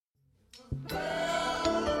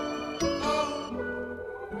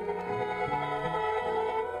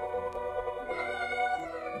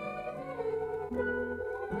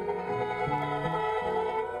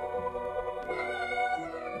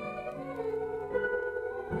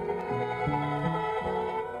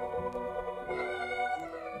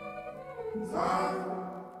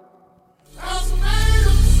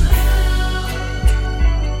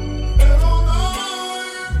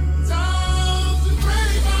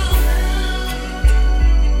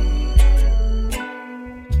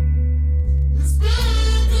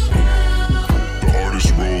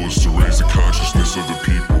Of the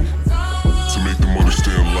people to make them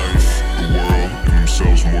understand life, the world, and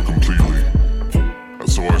themselves more completely.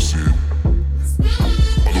 That's how I see it.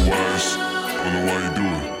 Otherwise, I don't know why you do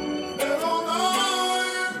it.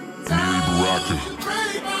 Amiri Baraka,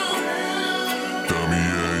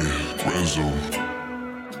 Damier, Renzo,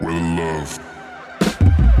 where the love.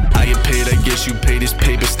 I get paid, I guess you pay this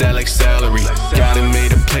paper stat like salary. Got it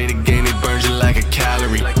made to play the game, it burns you like a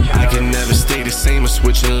calorie. I can never stay the same, I'm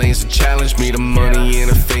switching lanes to challenge me. The money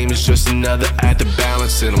and the fame is just another act to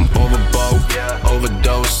balance it. I'm overboard,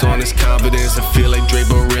 overdose on this confidence. I feel like Drake,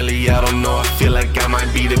 but really I don't know. I feel like I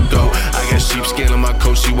might be the GOAT. I got sheepskin on my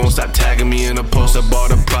coat, she won't stop tagging me in a post. I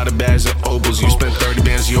bought a Prada bags and opals. You spent 30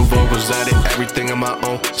 bands on your vocals. I did everything on my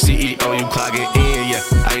own. CEO, you clocking in, yeah.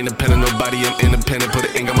 I ain't dependent on nobody, I'm independent. Put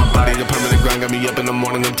an ink on my body, the permanent grind got me up in the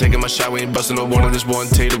morning. I'm taking my shower, ain't busting no warning. Just one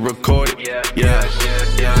take to record it. Yeah.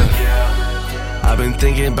 I've been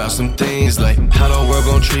thinking about some things like how the world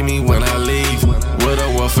gon' treat me when I leave. Will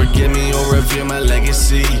the world forgive me or reveal my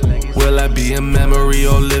legacy? Will I be a memory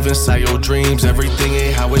or live inside your dreams? Everything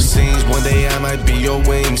ain't how it seems. One day I might be your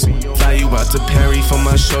wings. Fly you out to Perry from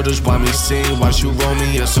my shoulders, watch me sing. Watch you roll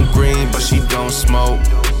me up some green, but she don't smoke.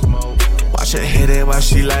 Watch her hit it while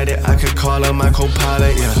she light it. I could call her my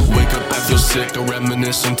co-pilot, yeah. Wake up, I feel sick, I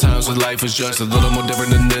reminisce. Sometimes when life is just a little more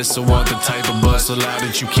different than this. I want the type of buzz so loud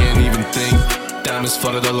that you can't even think. Diamonds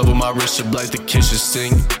flooded all over my wrist, shit like the kitchen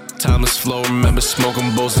sink. Timeless flow, remember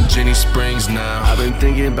smoking bowls in Jenny Springs now. I've been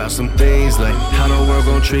thinking about some things like how the world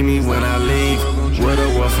gon' treat me when I leave. Will the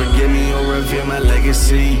world forgive me or reveal my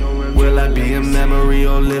legacy? Will I be a memory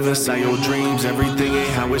or live inside your dreams? Everything ain't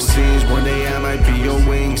how it seems. One day I might be your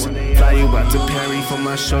wings. Fly you out to Perry from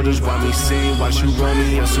my shoulders, watch me sing. Watch you roll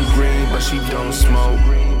me up some green, but she don't smoke.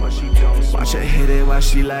 Watch her hit it while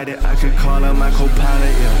she light it. I could call her my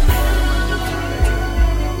co-pilot, yeah.